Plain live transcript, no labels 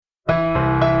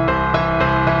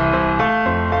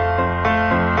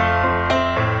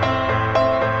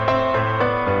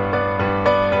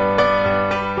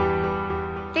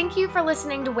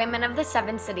listening to Women of the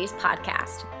Seven Cities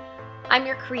podcast. I'm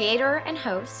your creator and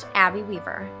host, Abby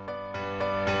Weaver.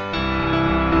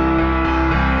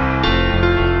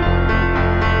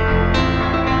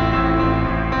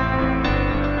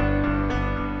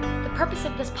 The purpose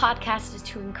of this podcast is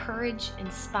to encourage,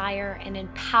 inspire, and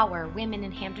empower women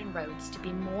in Hampton Roads to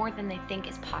be more than they think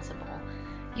is possible.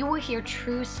 You will hear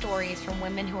true stories from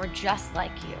women who are just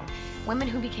like you, women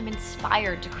who became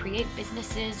inspired to create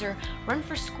businesses or run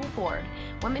for school board,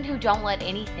 women who don't let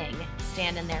anything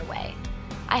stand in their way.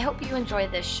 I hope you enjoy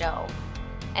this show,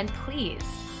 and please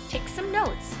take some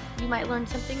notes. You might learn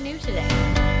something new today.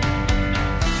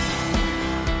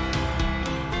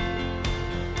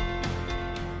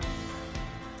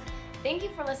 Thank you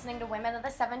for listening to Women of the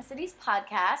Seven Cities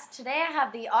podcast. Today I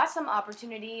have the awesome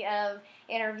opportunity of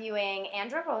interviewing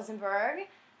Andra Rosenberg.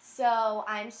 So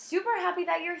I'm super happy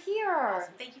that you're here.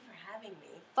 Awesome. Thank you for having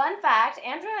me. Fun fact,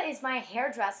 Andra is my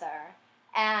hairdresser,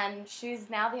 and she's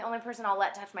now the only person I'll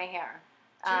let touch my hair.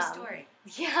 True story.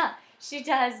 Yeah, she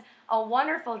does a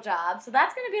wonderful job. So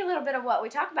that's going to be a little bit of what we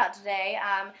talk about today.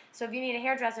 So if you need a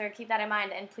hairdresser, keep that in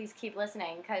mind, and please keep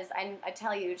listening, because I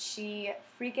tell you, she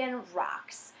freaking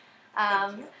rocks.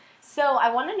 Thank you. So I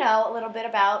want to know a little bit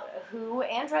about who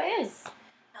Andra is.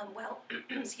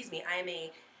 Excuse me, I am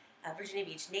a Virginia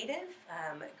Beach native.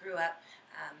 Grew up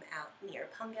out near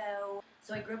Pungo.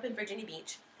 So I grew up in Virginia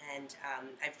Beach, and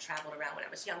I've traveled around when I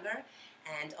was younger.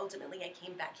 And ultimately, I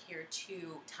came back here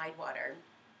to Tidewater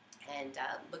and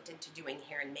looked into doing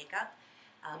hair and makeup.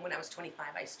 When I was 25,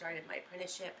 I started my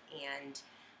apprenticeship, and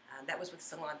that was with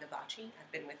Salon Vivace.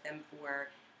 I've been with them for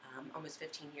almost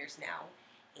 15 years now,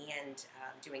 and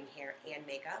doing hair and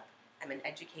makeup. I'm an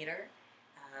educator.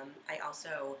 I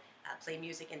also play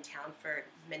music in town for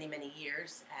many, many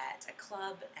years at a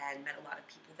club and met a lot of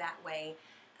people that way.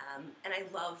 And I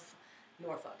love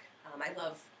Norfolk. I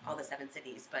love all the seven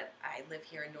cities, but I live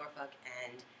here in Norfolk,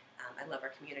 and I love our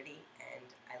community, and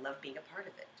I love being a part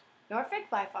of it. Norfolk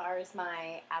by far is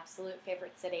my absolute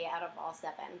favorite city out of all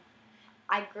seven.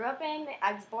 I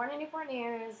was born in Newport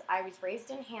News. I was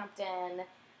raised in Hampton.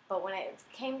 But when it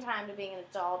came time to being an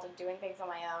adult and doing things on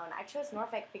my own, I chose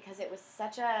Norfolk because it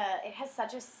has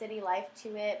such a city life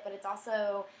to it, but it's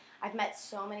also, I've met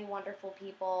so many wonderful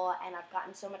people, and I've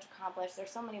gotten so much accomplished.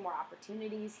 There's so many more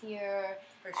opportunities here.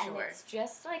 For sure. And it's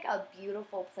just like a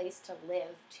beautiful place to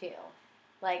live too.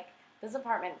 Like, this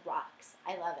apartment rocks.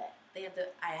 I love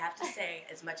it. I have to say,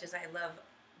 as much as I love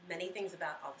many things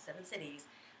about all the seven cities,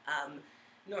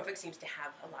 Norfolk seems to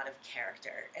have a lot of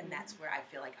character, and that's where I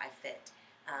feel like I fit.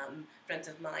 Friends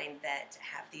of mine that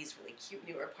have these really cute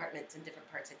newer apartments in different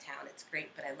parts of town, it's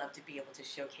great, but I love to be able to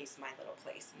showcase my little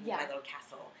place, my little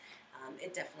castle.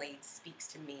 It definitely speaks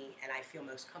to me, and I feel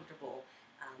most comfortable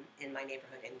in my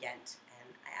neighborhood in Ghent,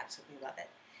 and I absolutely love it.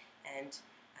 And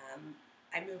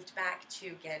I moved back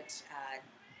to Ghent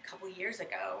a couple years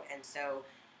ago, and so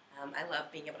I love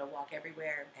being able to walk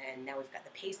everywhere, and now we've got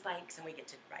the pace bikes, and we get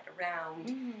to ride around.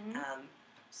 Mm-hmm.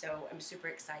 So I'm super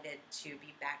excited to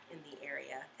be back in the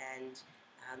area and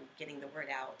getting the word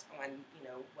out on,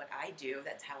 what I do.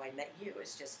 That's how I met you,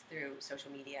 is just through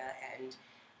social media, and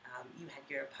you had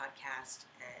your podcast,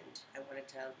 and I wanted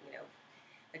to,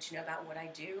 let you know about what I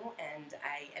do, and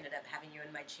I ended up having you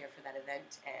in my chair for that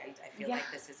event, and I feel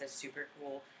like this is a super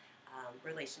cool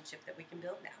relationship that we can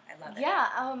build now. I love it. Yeah,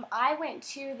 I went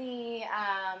to the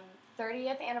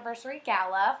 30th anniversary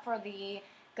gala for the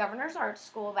Governor's Art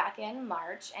School back in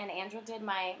March, and Andra did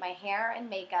my hair and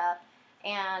makeup,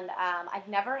 and I've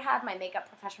never had my makeup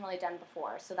professionally done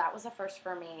before, so that was a first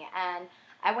for me, and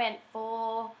I went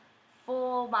full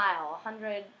mile,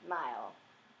 100 mile,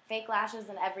 fake lashes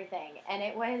and everything, and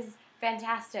it was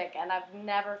fantastic, and I've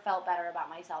never felt better about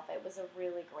myself. It was a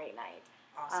really great night.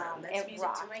 Awesome. That's music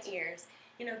rocked to my ears.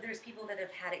 There's people that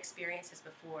have had experiences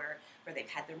before where they've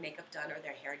had their makeup done or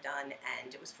their hair done,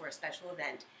 and it was for a special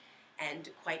event. And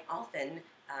quite often,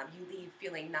 you leave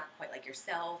feeling not quite like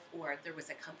yourself, or there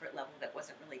was a comfort level that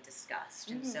wasn't really discussed.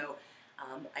 Mm-hmm. And so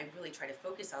I really try to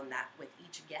focus on that with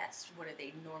each guest. What do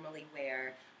they normally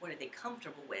wear? What are they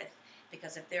comfortable with?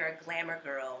 Because if they're a glamour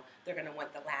girl, they're going to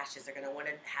want the lashes. They're going to want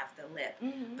to have the lip.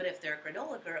 Mm-hmm. But if they're a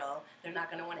granola girl, they're not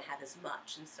going to want to have as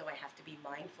much. And so I have to be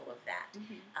mindful of that.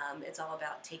 Mm-hmm. It's all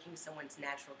about taking someone's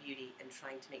natural beauty and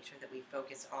trying to make sure that we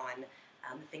focus on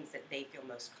the things that they feel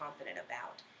most confident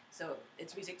about. So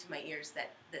it's music to my ears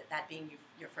that being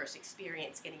your first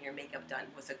experience getting your makeup done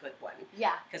was a good one.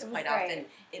 Yeah, because quite often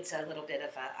it's a little bit of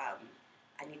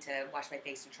a I need to wash my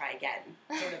face and try again,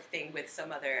 sort of thing with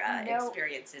some other No,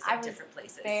 experiences I at was different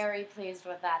places. very pleased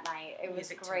with that night. It was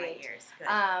Music great. to my ears.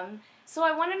 Good. So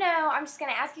I want to know, I'm just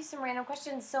going to ask you some random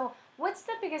questions. So what's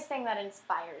the biggest thing that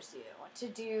inspires you to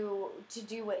do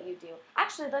what you do?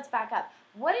 Actually, let's back up.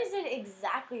 What is it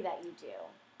exactly that you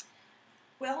do?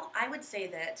 Well, I would say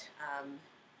that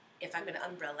if I'm going to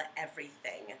umbrella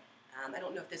everything, I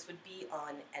don't know if this would be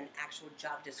on an actual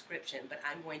job description, but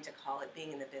I'm going to call it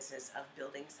being in the business of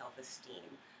building self-esteem.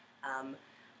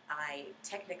 I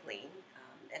technically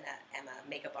am a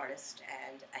makeup artist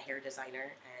and a hair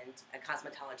designer and a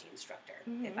cosmetology instructor,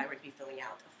 if I were to be filling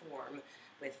out a form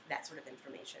with that sort of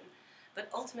information. But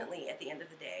ultimately, at the end of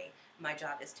the day, my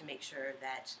job is to make sure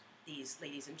that these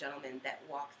ladies and gentlemen that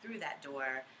walk through that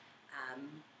door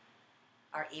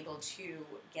are able to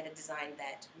get a design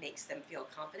that makes them feel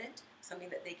confident, something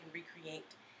that they can recreate,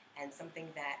 and something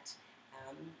that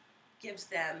gives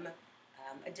them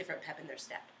a different pep in their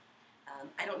step.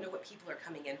 I don't know what people are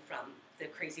coming in from the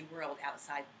crazy world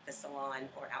outside the salon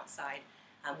or outside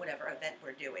whatever event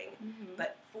we're doing,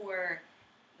 but for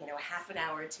a half an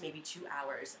hour to maybe 2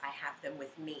 hours, I have them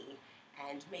with me,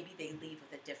 and maybe they leave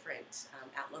with a different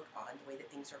outlook on the way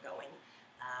that things are going.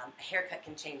 A haircut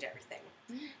can change everything.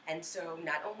 And so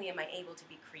not only am I able to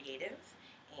be creative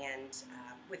and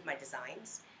with my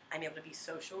designs, I'm able to be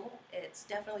social. It's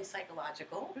definitely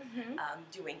psychological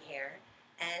doing hair.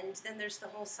 And then there's the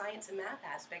whole science and math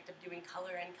aspect of doing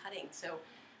color and cutting. So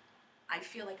I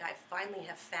feel like I finally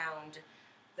have found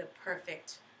the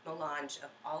perfect melange of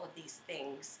all of these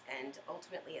things. And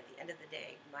ultimately, at the end of the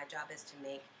day, my job is to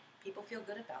make people feel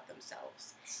good about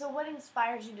themselves. So what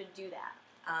inspires you to do that?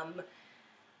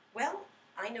 Well,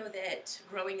 I know that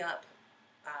growing up,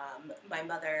 my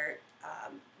mother,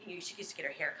 she used to get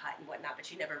her hair cut and whatnot, but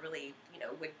she never really,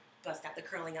 would bust out the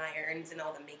curling irons and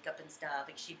all the makeup and stuff.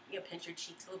 Like she'd, pinch her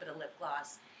cheeks, a little bit of lip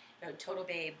gloss, total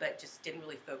babe, but just didn't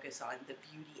really focus on the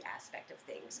beauty aspect of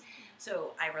things.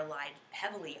 So I relied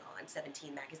heavily on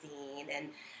 17 magazine and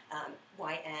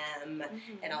YM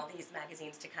and all these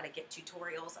magazines to kind of get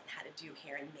tutorials on how to do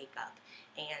hair and makeup.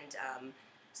 And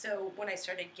so when I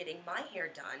started getting my hair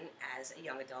done as a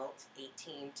young adult,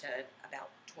 18 to about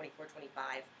 24,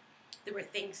 25, there were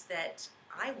things that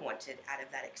I wanted out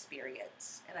of that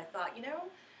experience. And I thought,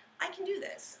 I can do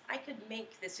this. I could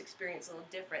make this experience a little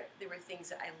different. There were things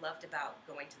that I loved about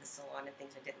going to the salon and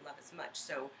things I didn't love as much.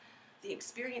 So the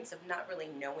experience of not really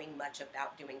knowing much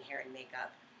about doing hair and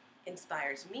makeup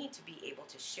inspires me to be able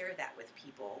to share that with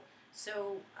people.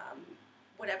 So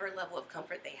whatever level of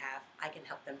comfort they have, I can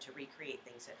help them to recreate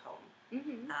things at home.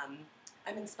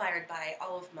 I'm inspired by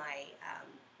all of my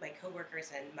my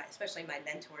coworkers and especially my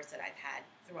mentors that I've had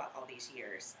throughout all these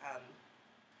years.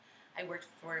 I worked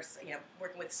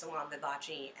working with Salon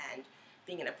Vivace and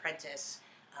being an apprentice.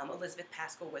 Elizabeth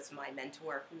Pascal was my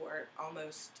mentor for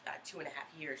almost 2.5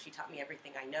 years. She taught me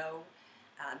everything I know.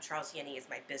 Charles Yenny is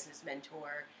my business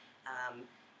mentor.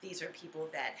 These are people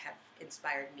that have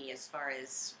inspired me as far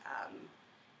as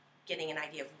getting an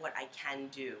idea of what I can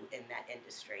do in that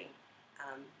industry,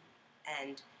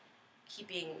 and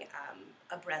keeping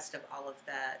abreast of all of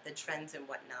the trends and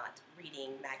whatnot,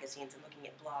 reading magazines and looking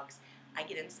at blogs. I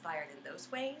get inspired in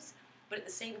those ways, but at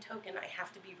the same token, I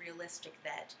have to be realistic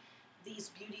that these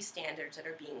beauty standards that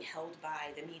are being held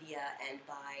by the media and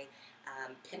by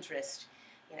Pinterest,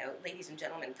 ladies and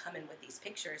gentlemen come in with these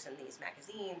pictures and these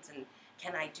magazines, and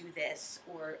can I do this,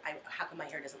 or how come my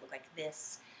hair doesn't look like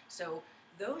this? So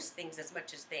those things, as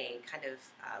much as they kind of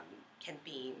can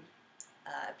be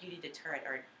beauty deterrent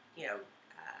or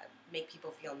make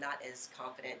people feel not as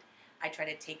confident, I try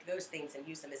to take those things and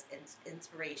use them as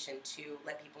inspiration to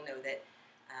let people know that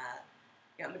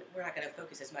we're not going to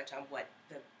focus as much on what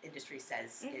the industry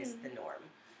says is the norm.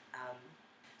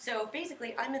 So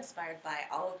basically, I'm inspired by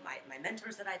all of my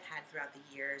mentors that I've had throughout the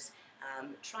years,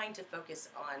 trying to focus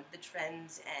on the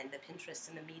trends and the Pinterest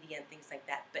and the media and things like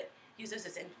that, but use those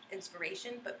as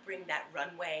inspiration, but bring that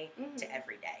runway to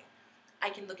every day. I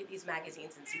can look at these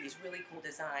magazines and see these really cool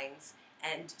designs,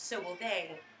 and so will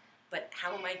they, but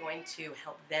how am I going to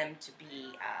help them to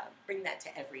be bring that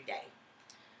to every day?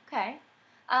 Okay.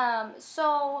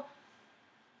 So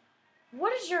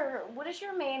what is your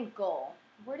main goal?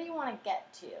 Where do you want to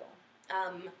get to?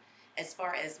 As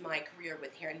far as my career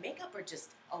with hair and makeup, or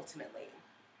just ultimately?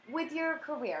 With your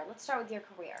career. Let's start with your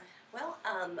career. Well,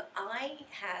 I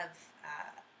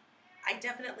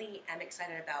definitely am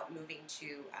excited about moving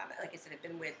to, like I said, I've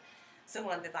been with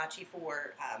Salon Vivace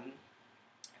for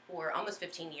almost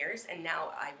 15 years, and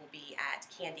now I will be at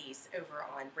Candy's over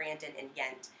on Brandon and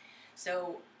Yent.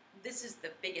 So this is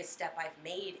the biggest step I've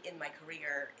made in my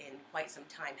career in quite some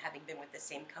time, having been with the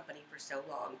same company for so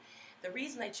long. The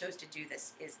reason I chose to do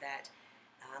this is that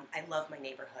I love my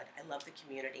neighborhood, I love the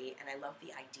community, and I love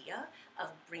the idea of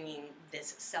bringing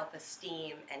this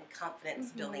self-esteem and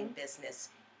confidence-building business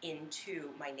into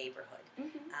my neighborhood.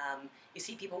 You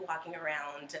see people walking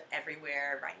around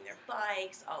everywhere, riding their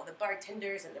bikes, all the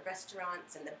bartenders and the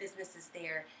restaurants and the businesses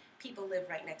there. People live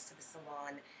right next to the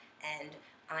salon, and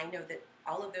I know that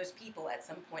all of those people at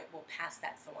some point will pass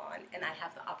that salon, and I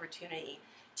have the opportunity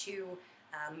to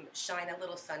shine a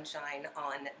little sunshine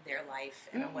on their life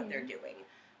and on what they're doing.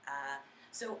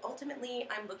 So ultimately,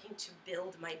 I'm looking to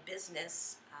build my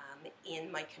business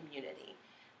in my community.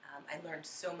 I learned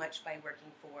so much by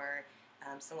working for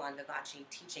Salon Vivace,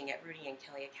 teaching at Rudy and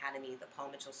Kelly Academy, the Paul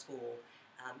Mitchell School.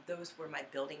 Those were my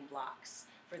building blocks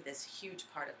for this huge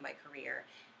part of my career.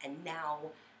 And now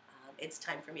it's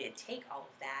time for me to take all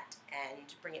of that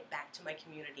and bring it back to my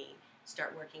community,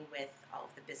 start working with all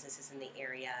of the businesses in the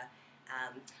area,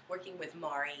 working with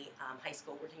Maury High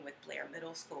School, working with Blair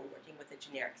Middle School, working with the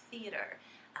Generic Theater.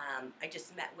 I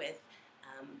just met with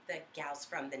the gals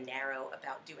from the Narrow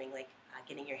about doing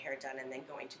getting your hair done and then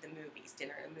going to the movies,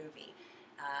 dinner and a movie.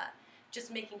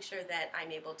 Just making sure that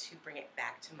I'm able to bring it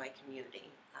back to my community.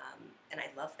 And I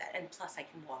love that. And plus I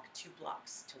can walk 2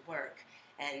 blocks to work,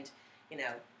 and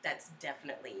that's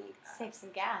definitely save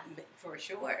some gas. For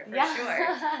sure, Yeah. sure.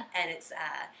 And it's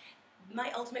my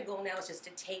ultimate goal now is just to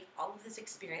take all of this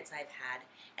experience I've had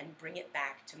and bring it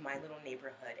back to my little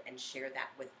neighborhood and share that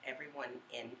with everyone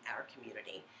in our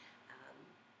community.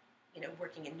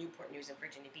 Working in Newport News and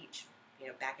Virginia Beach,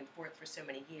 back and forth for so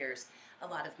many years, a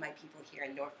lot of my people here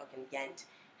in Norfolk and Ghent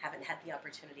haven't had the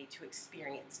opportunity to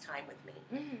experience time with me.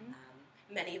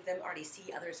 Many of them already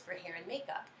see others for hair and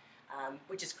makeup,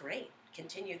 which is great.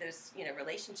 Continue those,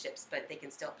 relationships, but they can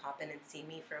still pop in and see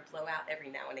me for a blowout every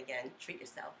now and again. Treat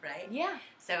yourself, right? Yeah.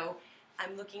 So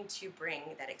I'm looking to bring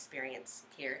that experience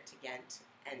here to Ghent,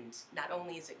 and not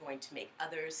only is it going to make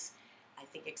others, I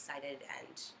think, excited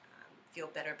and feel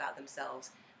better about themselves,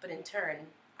 but in turn,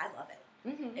 I love it.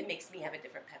 It makes me have a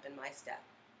different pep in my step.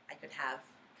 I could have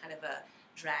kind of a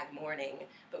drag morning,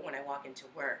 but when I walk into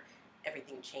work,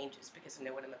 everything changes because I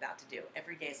know what I'm about to do.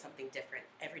 Every day is something different.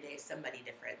 Every day is somebody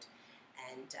different.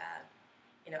 And,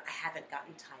 I haven't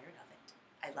gotten tired of it.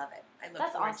 I love it. I look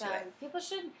That's forward awesome. to it. People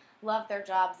should love their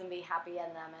jobs and be happy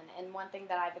in them. And one thing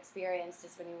that I've experienced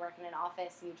is when you work in an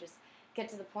office, you just get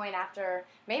to the point after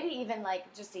maybe even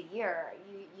just a year,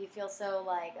 you feel so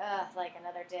like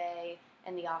another day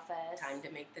in the office. Time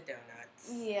to make the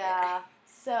donuts. Yeah.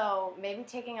 So maybe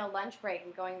taking a lunch break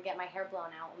and going to get my hair blown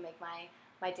out will make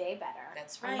my day better.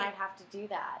 That's right. I might have to do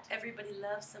that. Everybody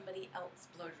loves somebody else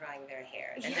blow drying their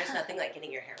hair. And there's nothing like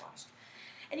getting your hair washed.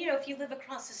 And if you live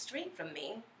across the street from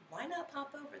me, why not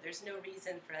pop over? There's no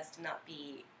reason for us to not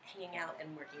be hanging out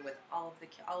and working with all of the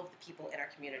people in our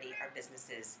community, our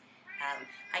businesses.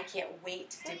 I can't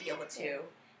wait to be able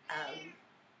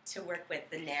to work with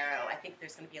the Narrow. I think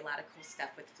there's going to be a lot of cool stuff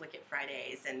with Flick It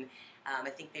Fridays, and I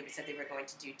think they said they were going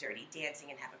to do Dirty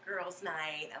Dancing and have a girls'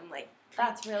 night. I'm like,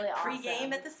 that's really awesome.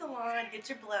 Pre-game at the salon, get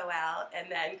your blowout,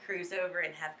 and then cruise over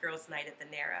and have girls' night at the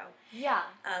Narrow. Yeah.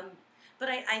 But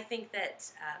I think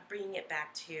that bringing it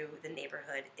back to the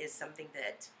neighborhood is something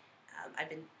that I've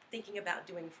been thinking about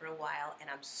doing for a while, and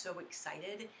I'm so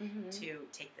excited to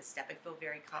take this step. I feel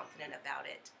very confident about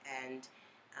it, and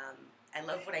I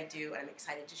love what I do, and I'm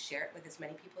excited to share it with as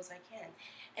many people as I can.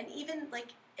 And even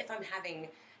if I'm having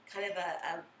kind of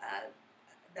a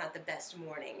not the best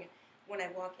morning, when I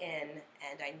walk in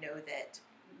and I know that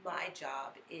my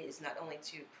job is not only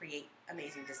to create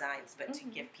amazing designs, but to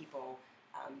give people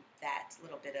that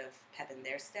little bit of pep in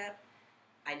their step,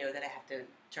 I know that I have to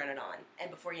turn it on. And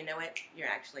before you know it, you're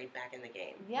actually back in the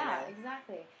game. Yeah,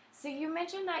 exactly. So you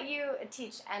mentioned that you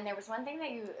teach, and there was one thing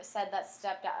that you said that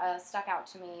stuck out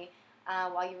to me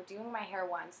while you were doing my hair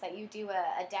once, that you do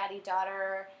a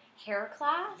daddy-daughter hair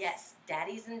class? Yes,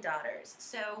 daddies and daughters.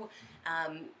 So,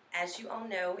 as you all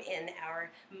know, in our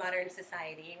modern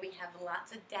society, we have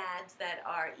lots of dads that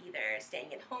are either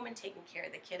staying at home and taking care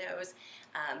of the kiddos,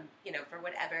 for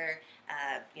whatever,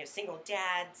 single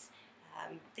dads,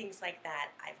 things like that.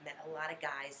 I've met a lot of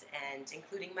guys, and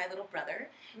including my little brother,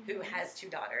 who has 2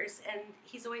 daughters, and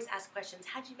he's always asked questions,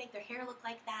 how'd you make their hair look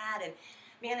like that? And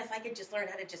man, if I could just learn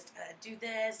how to just do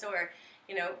this, or,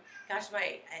 gosh,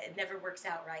 it never works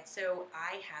out right. So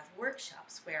I have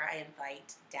workshops where I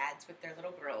invite dads with their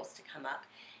little girls to come up,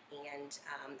 and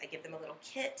I give them a little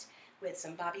kit with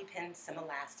some bobby pins, some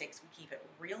elastics. We keep it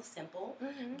real simple,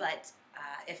 but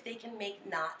if they can make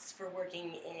knots for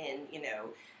working in,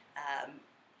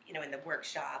 in the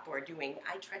workshop or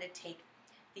I try to take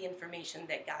the information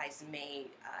that guys may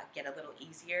get a little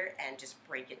easier and just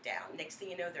break it down. Next thing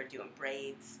you know, they're doing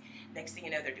braids. Next thing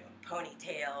you know, they're doing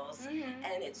ponytails.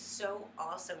 And it's so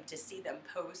awesome to see them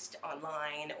post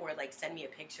online or like send me a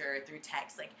picture through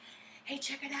text like, hey,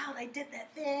 check it out, I did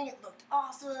that thing, it looked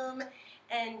awesome.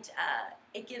 And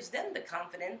it gives them the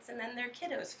confidence, and then their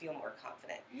kiddos feel more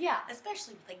confident. Yeah.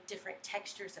 Especially with like different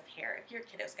textures of hair. If your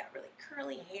kiddo's got really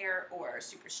curly hair or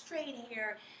super straight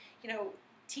hair,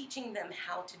 teaching them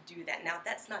how to do that. Now,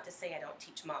 that's not to say I don't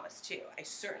teach mamas too. I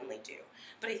certainly do.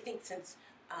 But I think since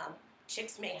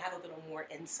chicks may have a little more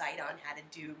insight on how to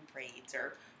do braids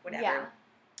or whatever, Yeah.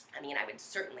 I mean, I would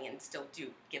certainly and still do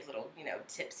give little,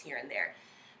 tips here and there.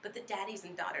 But the daddies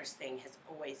and daughters thing has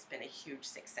always been a huge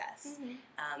success.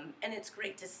 And it's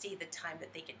great to see the time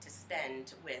that they get to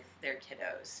spend with their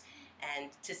kiddos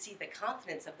and to see the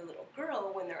confidence of the little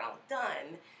girl when they're all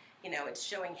done. It's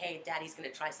showing, hey, daddy's going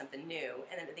to try something new.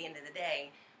 And then at the end of the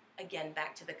day, again,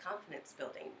 back to the confidence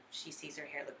building. She sees her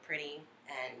hair look pretty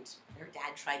and her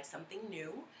dad tried something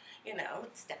new,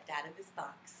 stepped out of his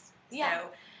box. Yeah.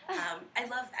 So I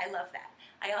love that.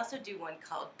 I also do one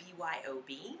called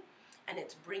BYOB. And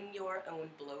it's Bring Your Own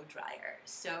Blow Dryer.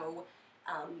 So,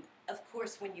 of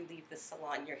course, when you leave the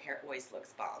salon, your hair always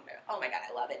looks bomb. Oh my God,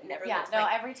 I love it. Never looks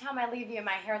like... every time I leave you,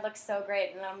 my hair looks so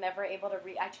great, and I'm never able to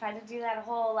I tried to do that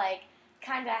whole, like,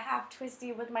 kind of half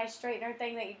twisty with my straightener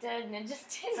thing that you did, and it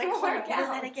just didn't work out. What is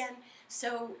that again?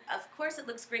 So, of course, it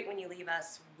looks great when you leave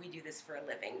us. We do this for a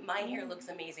living. My hair looks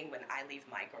amazing when I leave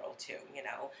my girl, too,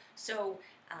 So,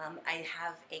 I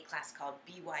have a class called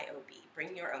BYOB,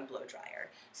 Bring Your Own Blow Dryer.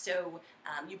 So,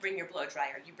 you bring your blow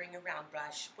dryer, you bring your round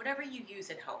brush, whatever you use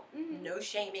at home. No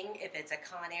shaming. If it's a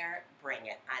Conair, bring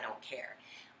it. I don't care.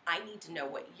 I need to know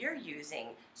what you're using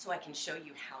so I can show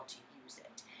you how to use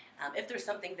it. If there's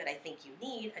something that I think you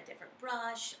need, a different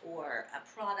brush or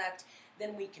a product,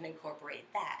 then we can incorporate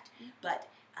that. But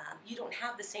you don't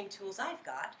have the same tools I've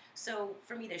got, so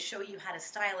for me to show you how to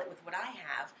style it with what I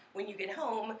have, when you get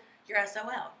home, you're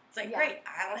SOL. It's like, great,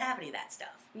 I don't have any of that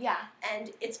stuff. Yeah.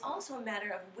 And it's also a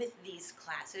matter of, with these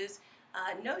classes,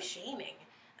 no shaming.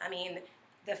 I mean,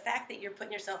 the fact that you're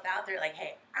putting yourself out there like,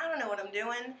 hey, I don't know what I'm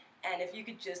doing, and if you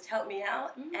could just help me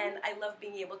out. And I love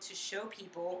being able to show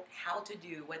people how to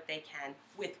do what they can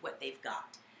with what they've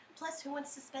got. Plus, who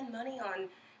wants to spend money on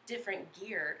different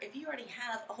gear if you already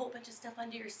have a whole bunch of stuff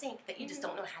under your sink that you just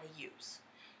don't know how to use?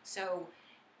 So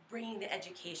bringing the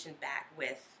education back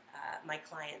with my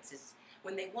clients is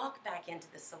when they walk back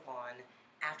into the salon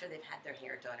after they've had their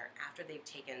hair done or after they've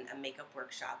taken a makeup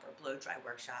workshop or blow dry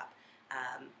workshop,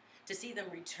 to see them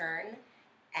return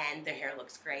and their hair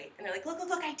looks great and they're like, look,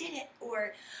 I did it,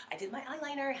 or I did my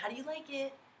eyeliner, how do you like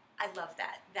it? I love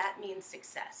that. That means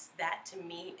success. That to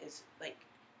me is like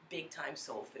big time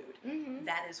soul food.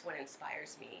 That is what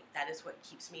inspires me. That is what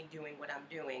keeps me doing what I'm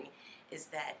doing, is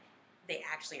that they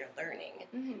actually are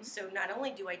learning. So not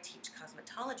only do I teach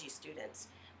cosmetology students,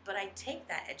 but I take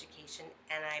that education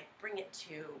and I bring it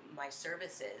to my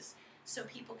services so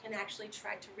people can actually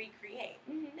try to recreate.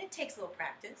 It takes a little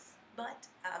practice, but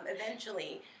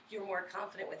eventually you're more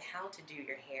confident with how to do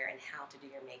your hair and how to do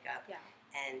your makeup. Yeah.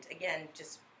 And again,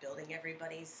 just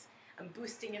I'm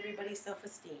boosting everybody's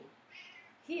self-esteem.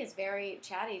 He is very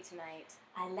chatty tonight.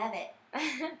 I love it.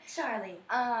 Charlie.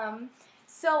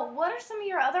 So what are some of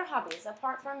your other hobbies,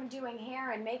 apart from doing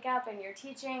hair and makeup and your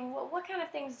teaching? What kind of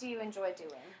things do you enjoy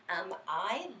doing?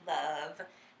 I love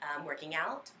working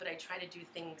out, but I try to do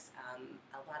things,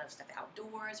 a lot of stuff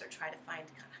outdoors, or try to find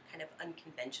kind of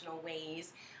unconventional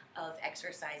ways of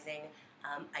exercising.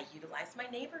 I utilize my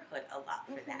neighborhood a lot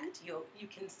for that. You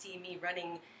can see me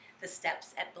running the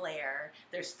steps at Blair.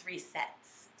 There's 3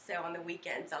 sets. So on the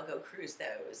weekends, I'll go cruise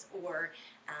those, or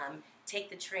take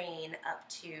the train up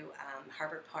to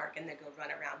Harbor Park and then go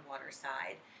run around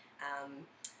Waterside.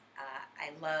 I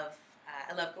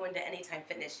love going to Anytime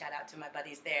Fitness. Shout out to my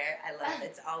buddies there. I love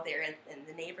it's all there in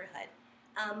the neighborhood.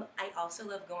 I also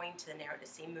love going to the Narrow to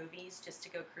see movies, just to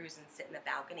go cruise and sit in the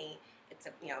balcony. It's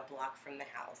a block from the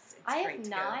house. It's I great have to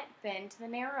not been to the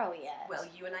Narrow yet. Well,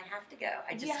 you and I have to go.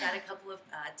 I just got a couple of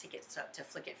tickets to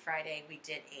Flick It Friday. We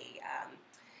did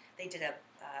they did a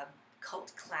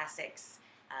cult classics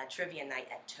trivia night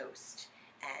at Toast.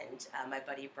 And my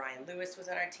buddy Brian Lewis was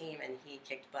on our team, and he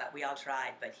kicked butt. We all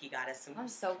tried, but he got us some I'm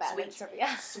so bad at trivia.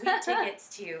 sweet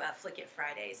tickets to Flick It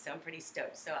Friday, so I'm pretty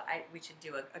stoked. So we should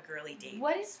do a girly date.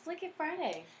 What is Flick It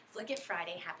Friday? Flick It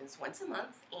Friday happens once a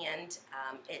month, and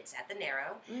it's at the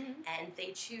Narrow, and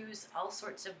they choose all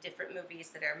sorts of different movies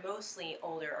that are mostly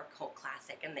older or cult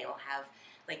classic, and they will have,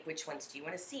 like, which ones do you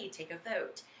want to see? Take a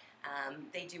vote.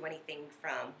 They do anything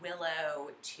from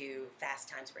Willow to Fast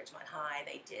Times at Ridgemont High.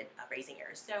 They did Raising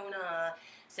Arizona.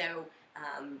 So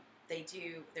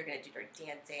they're going to do Dirty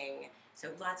Dancing. So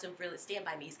lots of really, Stand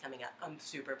By Me's coming up. I'm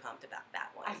super pumped about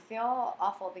that one. I feel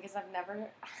awful because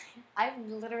I've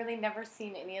literally never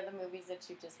seen any of the movies that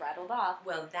you just rattled off.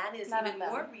 Well, that is even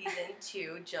more reason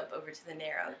to jump over to the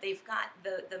Narrow. They've got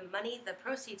the money, the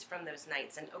proceeds from those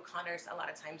nights, and O'Connor's a lot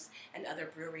of times, and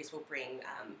other breweries will bring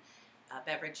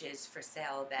beverages for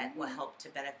sale that will help to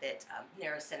benefit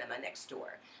Narrow Cinema next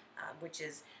door, which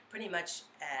is pretty much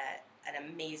an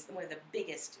amazing, one of the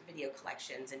biggest video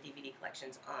collections and DVD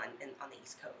collections on the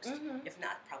East Coast, if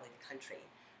not probably the country.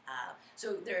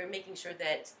 So they're making sure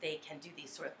that they can do these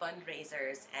sort of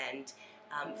fundraisers and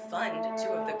fund two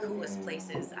of the coolest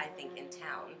places, I think, in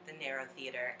town, the Narrow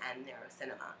Theater and Narrow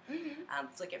Cinema.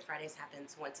 Flick It Fridays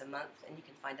happens once a month, and you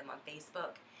can find them on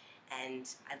Facebook. And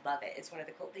I love it. It's one of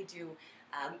the cool, they do,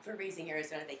 for Raising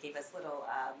Arizona, they gave us little,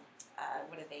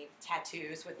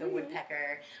 tattoos with the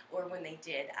woodpecker, or when they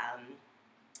did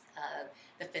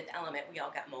The Fifth Element, we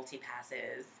all got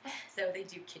multi-passes. So they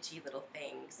do kitschy little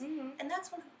things. And that's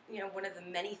one of the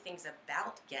many things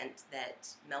about Ghent that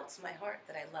melts my heart,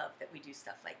 that I love, that we do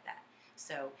stuff like that.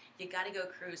 So you got to go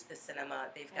cruise the cinema.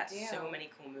 They've got so many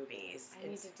cool movies.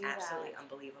 It's absolutely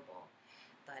unbelievable.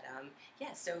 But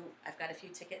so I've got a few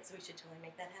tickets. We should totally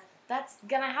make that happen. That's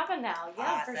gonna happen now. Yeah,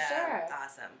 awesome. For sure.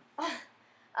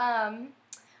 Awesome.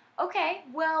 Okay.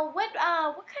 Well, what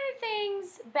kind of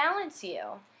things balance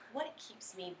you? What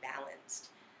keeps me balanced?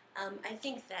 I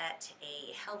think that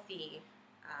a healthy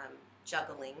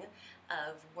juggling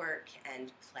of work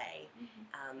and play.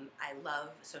 I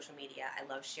love social media. I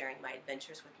love sharing my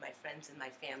adventures with my friends and my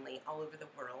family all over the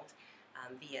world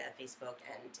via Facebook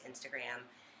and Instagram.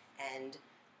 And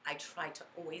I try to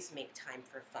always make time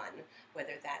for fun,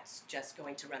 whether that's just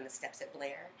going to run the steps at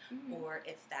Blair, or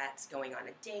if that's going on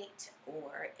a date,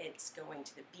 or it's going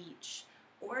to the beach,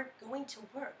 or going to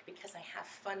work because I have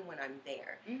fun when I'm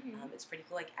there. It's pretty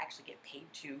cool. I actually get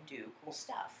paid to do cool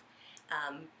stuff.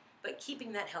 But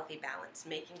keeping that healthy balance,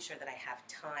 making sure that I have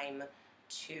time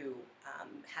to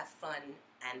have fun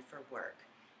and for work.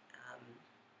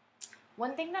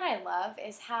 One thing that I love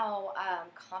is how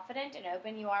confident and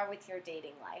open you are with your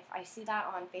dating life. I see that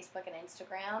on Facebook and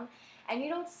Instagram, and you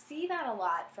don't see that a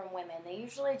lot from women. They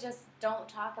usually just don't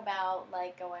talk about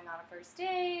like going on a first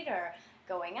date or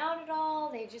going out at all.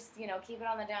 They just, keep it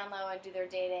on the down low and do their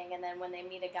dating, and then when they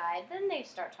meet a guy, then they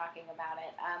start talking about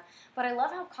it. But I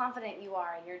love how confident you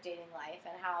are in your dating life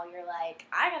and how you're like,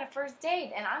 I got a first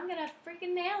date and I'm gonna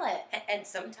freaking nail it. And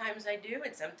sometimes I do,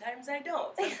 and sometimes I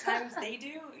don't. Sometimes they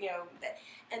do,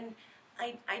 and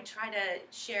I try to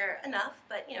share enough,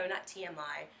 but not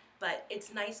TMI. But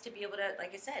it's nice to be able to,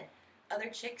 like I said, other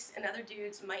chicks and other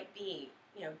dudes might be,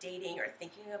 dating or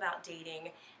thinking about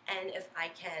dating, and if I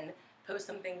can post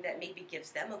something that maybe gives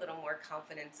them a little more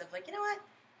confidence of like,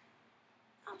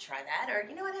 I'll try that, or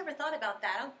I never thought about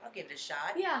that, I'll give it a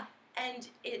shot. Yeah. And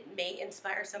it may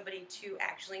inspire somebody to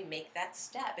actually make that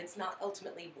step. It's not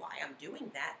ultimately why I'm doing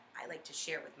that. I like to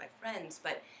share with my friends,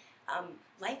 but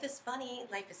life is funny,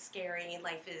 life is scary,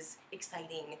 life is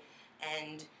exciting,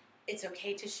 and it's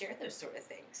okay to share those sort of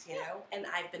things, And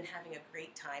I've been having a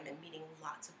great time and meeting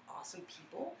lots of awesome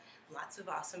people, lots of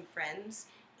awesome friends,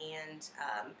 and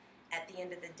at the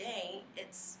end of the day,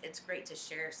 it's great to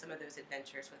share some of those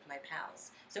adventures with my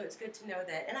pals. So it's good to know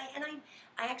that, and I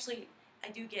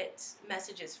do get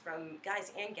messages from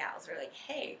guys and gals that are like,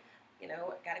 hey, I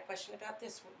got a question about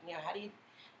this. How do you,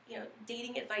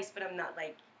 dating advice? But I'm not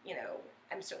like,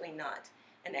 I'm certainly not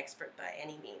an expert by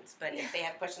any means. But if they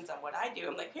have questions on what I do,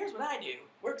 I'm like, here's what I do.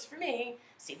 Works for me.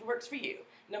 See if it works for you.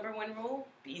 Number one rule: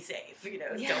 be safe.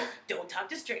 Don't talk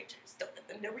to strangers. Don't let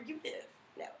them know where you live.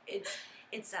 No, it's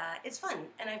fun,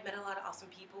 and I've met a lot of awesome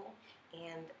people,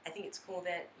 and I think it's cool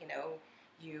that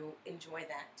you enjoy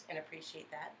that and appreciate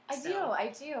that. I do,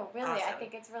 really. Awesome. I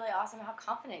think it's really awesome how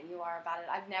confident you are about it.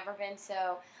 I've never been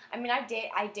so. I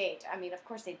date. I mean, of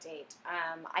course I date.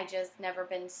 I just never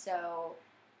been so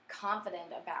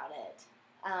confident about it.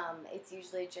 It's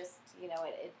usually just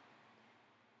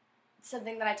it's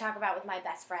something that I talk about with my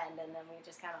best friend, and then we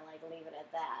just kind of like leave it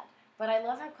at that. But I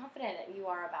love how confident you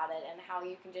are about it, and how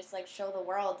you can just like show the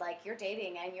world like you're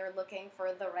dating and you're looking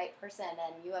for the right person,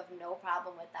 and you have no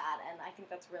problem with that. And I think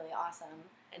that's really awesome.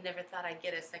 I never thought I'd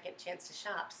get a second chance to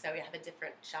shop, so we have a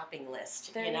different shopping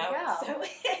list. There you go. So,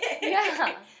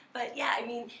 yeah. But yeah, I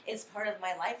mean, it's part of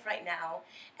my life right now,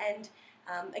 and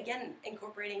again,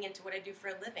 incorporating into what I do for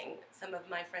a living. Some of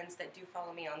my friends that do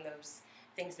follow me on those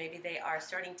things. Maybe they are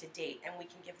starting to date, and we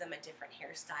can give them a different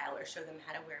hairstyle or show them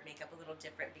how to wear makeup a little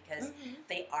different because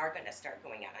they are going to start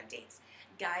going out on dates.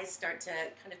 Guys start to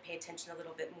kind of pay attention a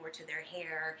little bit more to their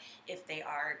hair if they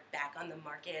are back on the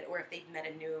market, or if they've met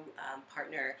a new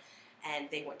partner and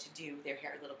they want to do their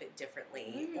hair a little bit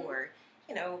differently, or,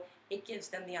 you know, it gives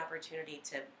them the opportunity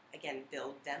to, again,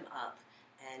 build them up.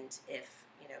 And if,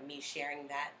 you know, me sharing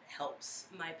that helps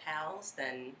my pals,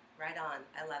 then right on.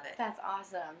 I love it. That's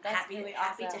awesome. That's really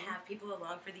happy awesome. to have people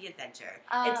along for the adventure.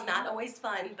 It's not always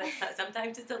fun, but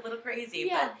sometimes it's a little crazy.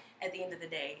 Yeah. But at the end of the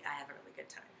day, I have a really good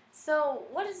time. So,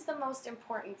 what is the most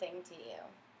important thing to you?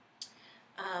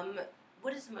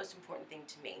 What is the most important thing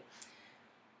to me?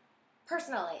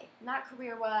 Personally, not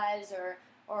career-wise,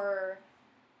 or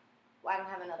well, I don't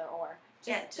have another or.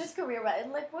 Just career-wise.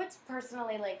 Like, what's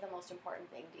personally like the most important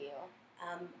thing to you?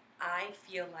 I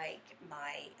feel like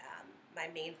my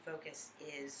main focus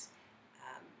is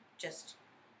just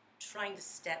trying to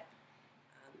step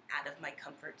out of my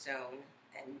comfort zone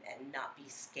and not be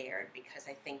scared, because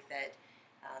I think that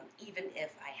even if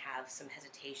I have some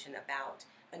hesitation about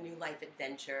a new life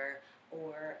adventure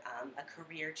or a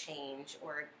career change,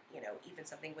 or, you know, even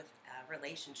something with a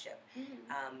relationship,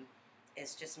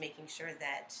 it's just making sure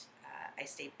that I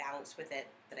stay balanced with it,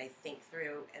 that I think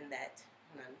through, and that,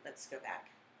 hold on, let's go back.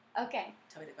 Okay.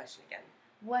 Tell me the question again.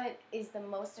 What is the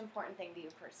most important thing to you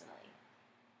personally?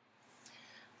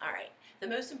 All right. The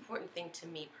most important thing to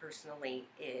me personally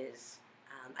is,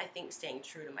 I think, staying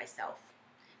true to myself.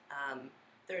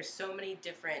 There's so many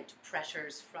different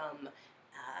pressures from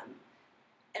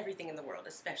everything in the world,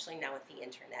 especially now with the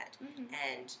internet,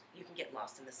 and you can get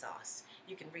lost in the sauce.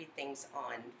 You can read things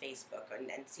on Facebook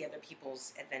and see other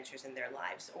people's adventures in their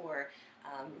lives, or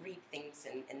read things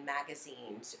in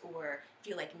magazines, or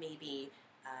feel like maybe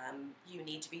you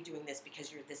need to be doing this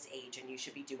because you're this age and you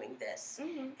should be doing this.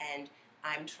 And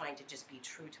I'm trying to just be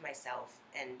true to myself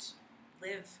and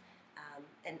live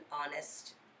an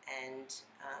honest and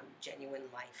genuine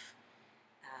life.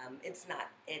 It's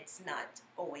not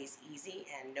always easy,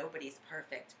 and nobody's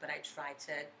perfect, but I try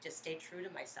to just stay true to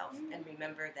myself and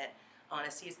remember that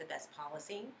honesty is the best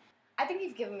policy. I think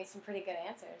you've given me some pretty good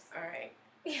answers. All right.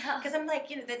 Yeah. Because I'm like,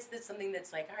 you know, that's something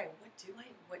that's like, all right, what do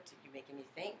you making me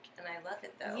think? And I love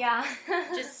it, though. Yeah.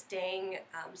 Just staying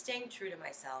true to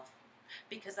myself,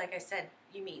 because, like I said,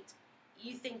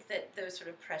 you think that those sort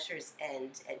of pressures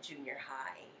end at junior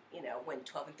high, you know, when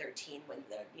 12 and 13, when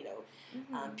the, you know,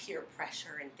 peer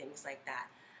pressure and things like that.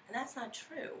 And that's not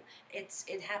true.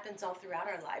 It happens all throughout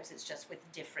our lives. It's just with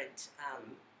different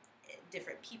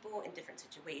people in different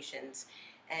situations.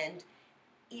 And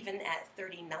even at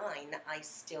 39, I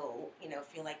still, you know,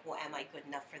 feel like, well, am I good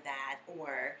enough for that?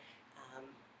 Or,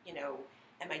 you know,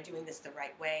 am I doing this the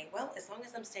right way? Well, as long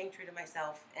as I'm staying true to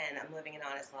myself and I'm living an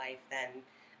honest life, then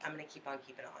I'm going to keep on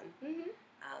keeping on.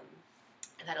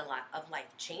 I've had a lot of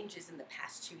life changes in the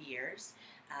past 2 years,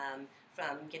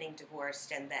 from getting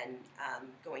divorced and then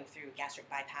going through gastric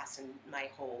bypass and my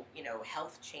whole, you know,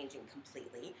 health changing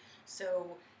completely. So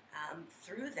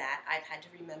through that, I've had to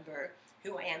remember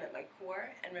who I am at my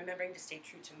core, and remembering to stay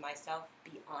true to myself,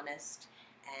 be honest,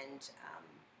 and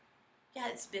yeah,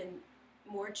 it's been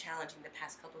more challenging the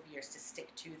past couple of years to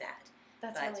stick to that.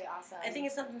 That's really awesome. I think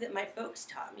it's something that my folks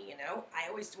taught me, you know. I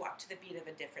always walk to the beat of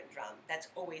a different drum. That's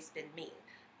always been me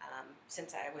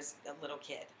since I was a little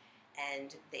kid.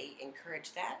 And they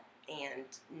encourage that, and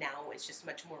now it's just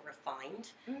much more refined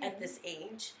at this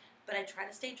age. But I try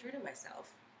to stay true to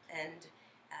myself, and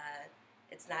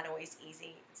it's not always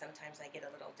easy. Sometimes I get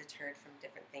a little deterred from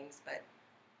different things, but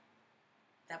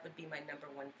that would be my number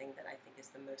one thing that I think is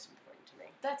the most important to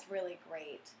me. That's really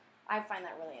great. I find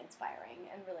that really inspiring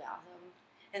and really awesome.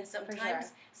 And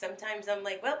sometimes I'm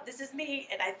like, well, this is me,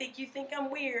 and I think you think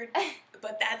I'm weird,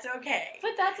 but that's okay.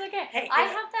 But that's okay. Hey, I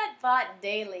have that thought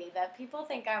daily that people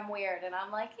think I'm weird, and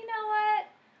I'm like, you know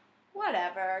what?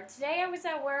 Whatever. Today I was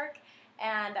at work,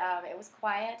 and it was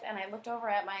quiet, and I looked over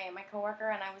at my coworker,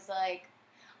 and I was like,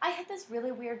 I had this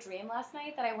really weird dream last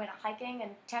night that I went hiking in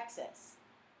Texas.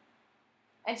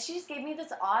 And she just gave me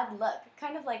this odd look,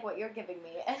 kind of like what you're giving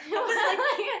me. And it was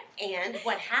like, and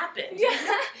what happened? Yeah.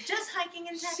 Just hiking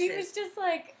in Texas. She was just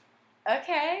like,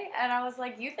 okay. And I was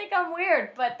like, you think I'm weird,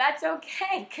 but that's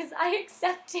okay, because I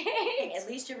accept it. Hey, at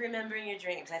least you're remembering your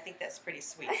dreams. I think that's pretty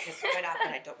sweet, because quite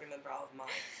often I don't remember all of mine.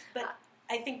 But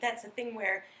I think that's the thing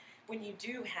where when you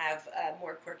do have a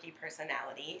more quirky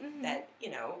personality, that,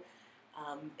 you know,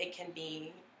 it can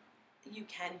be... You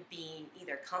can be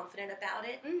either confident about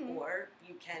it, or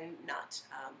you can not,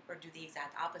 or do the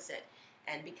exact opposite.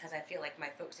 And because I feel like my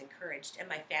folks encouraged, and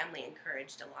my family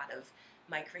encouraged a lot of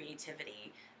my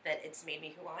creativity, that it's made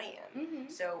me who I am.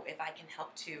 Mm-hmm. So if I can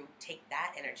help to take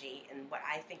that energy and what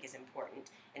I think is important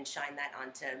and shine that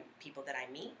onto people that I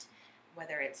meet,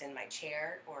 whether it's in my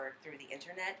chair or through the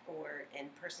internet or in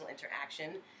personal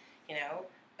interaction,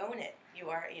 own it. You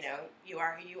are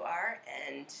who you are,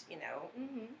 and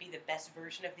Mm-hmm. be the best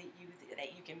version of you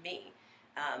that you can be.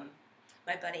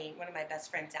 My buddy, one of my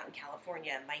best friends out in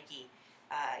California, Mikey,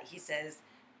 he says,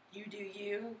 "You do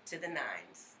you to the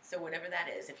nines." So whatever that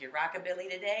is, if you're rockabilly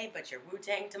today, but you're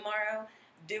Wu-Tang tomorrow,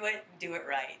 do it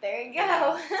right. There you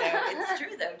go. So it's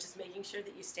true though, just making sure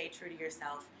that you stay true to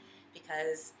yourself,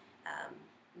 because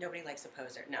nobody likes a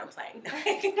poser. No, I'm playing.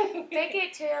 Fake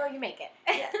it till you make it.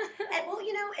 Yeah. And, well,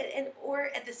 or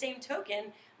at the same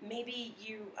token, maybe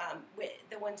you,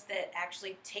 the ones that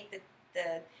actually take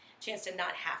the chance to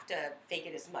not have to fake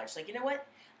it as much. Like, you know what?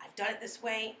 I've done it this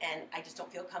way, and I just don't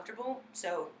feel comfortable,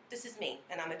 so this is me,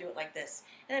 and I'm going to do it like this.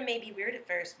 And it may be weird at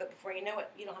first, but before you know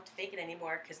it, you don't have to fake it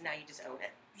anymore, because now you just own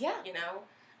it. Yeah.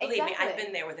 Believe me, Exactly. I've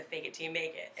been there with a fake it till you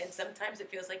make it. And sometimes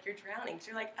it feels like you're drowning. So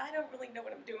you're like, I don't really know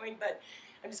what I'm doing, but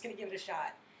I'm just going to give it a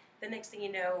shot. The next thing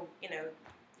you know, you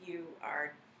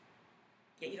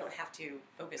don't have to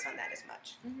focus on that as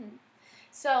much. Mm-hmm.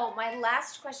 So my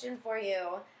last question for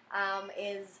you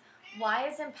is, why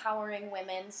is empowering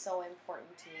women so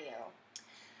important to you?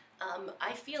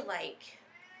 I feel like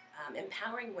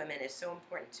empowering women is so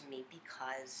important to me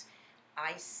because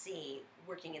I see,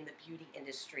 working in the beauty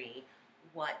industry,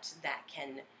 what that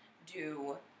can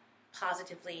do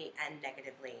positively and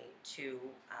negatively to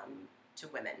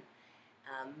women.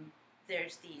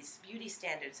 There's these beauty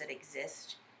standards that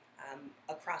exist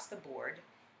across the board,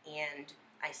 and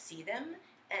I see them,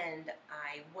 and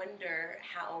I wonder,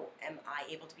 how am I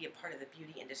able to be a part of the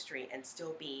beauty industry and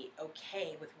still be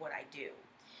okay with what I do?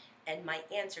 And my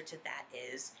answer to that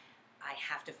is, I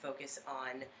have to focus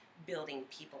on building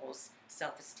people's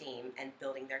self-esteem and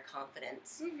building their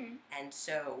confidence. Mm-hmm. And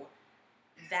so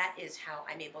that is how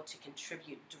I'm able to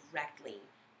contribute directly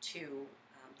to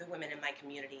the women in my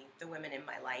community, the women in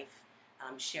my life,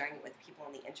 sharing it with people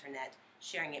on the internet,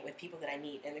 sharing it with people that I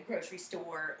meet in the grocery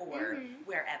store or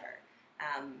wherever.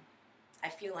 I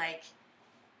feel like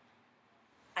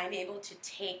I'm able to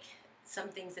take some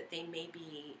things that they may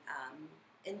be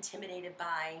intimidated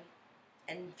by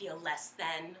and feel less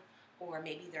than, or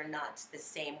maybe they're not the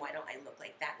same. Why don't I look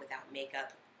like that without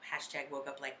makeup? # woke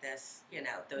up like this,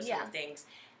 those sort of things,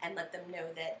 and let them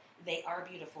know that they are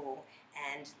beautiful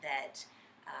and that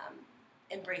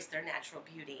embrace their natural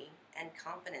beauty and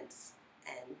confidence.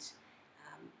 And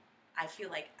I feel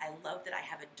like I love that I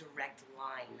have a direct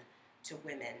line to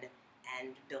women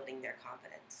and building their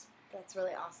confidence. That's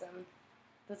really awesome.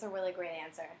 That's a really great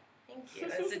answer. Thank you.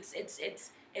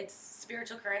 It's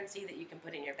spiritual currency that you can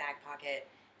put in your back pocket,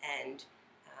 and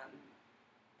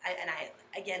I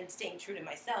again, staying true to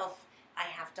myself, I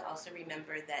have to also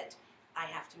remember that I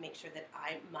have to make sure that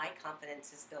my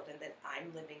confidence is built and that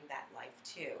I'm living that life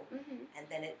too, and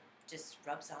then it just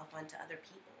rubs off onto other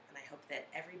people. And I hope that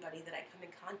everybody that I come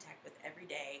in contact with every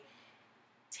day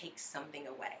takes something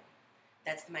away.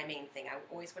 That's my main thing. I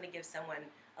always want to give someone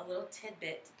a little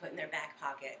tidbit to put in their back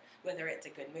pocket, whether it's a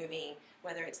good movie,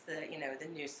 whether it's the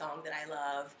new song that I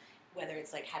love, whether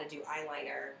it's like how to do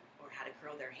eyeliner or how to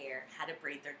curl their hair, how to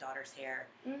braid their daughter's hair.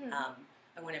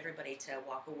 I want everybody to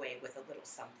walk away with a little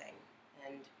something,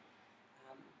 and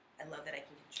I love that I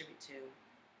can contribute to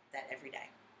that every day.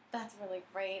 That's really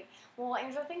great. Well,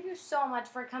 Angela, thank you so much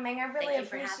for coming. I really Thank you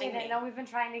for appreciate having it. me. I know we've been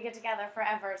trying to get together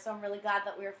forever, so I'm really glad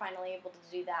that we were finally able to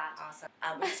do that. Awesome.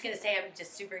 I'm just going to say I'm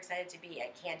just super excited to be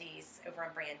at Candy's over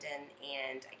on Brandon,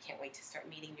 and I can't wait to start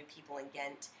meeting new people in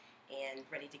Ghent and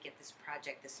ready to get this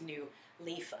project, this new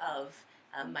leaf of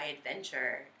my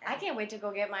adventure. I can't wait to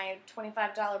go get my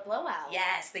 $25 blowout.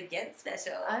 Yes, the Ghent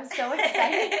special. I'm so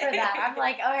excited for that. I'm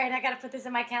like, all right, I got to put this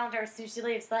in my calendar as soon as she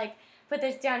leaves. Like, put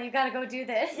this down. You got to go do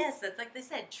this. Yes, that's like they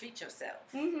said, treat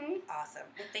yourself. Mm-hmm. Awesome.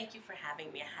 Well, thank you for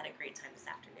having me. I had a great time this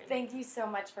afternoon. Thank you so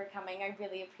much for coming. I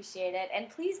really appreciate it. And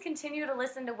please continue to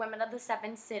listen to Women of the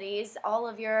Seven Cities. All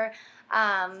of your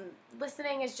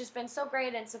listening has just been so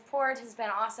great, and support has been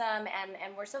awesome,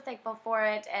 and we're so thankful for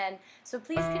it. And so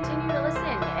please continue to listen,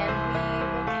 and we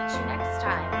will catch you next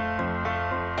time.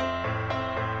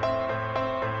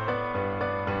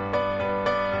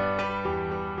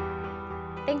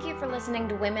 Thank you for listening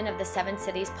to Women of the Seven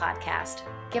Cities podcast.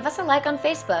 Give us a like on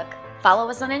Facebook, follow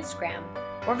us on Instagram,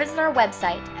 or visit our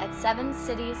website at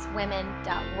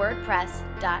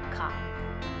sevencitieswomen.wordpress.com.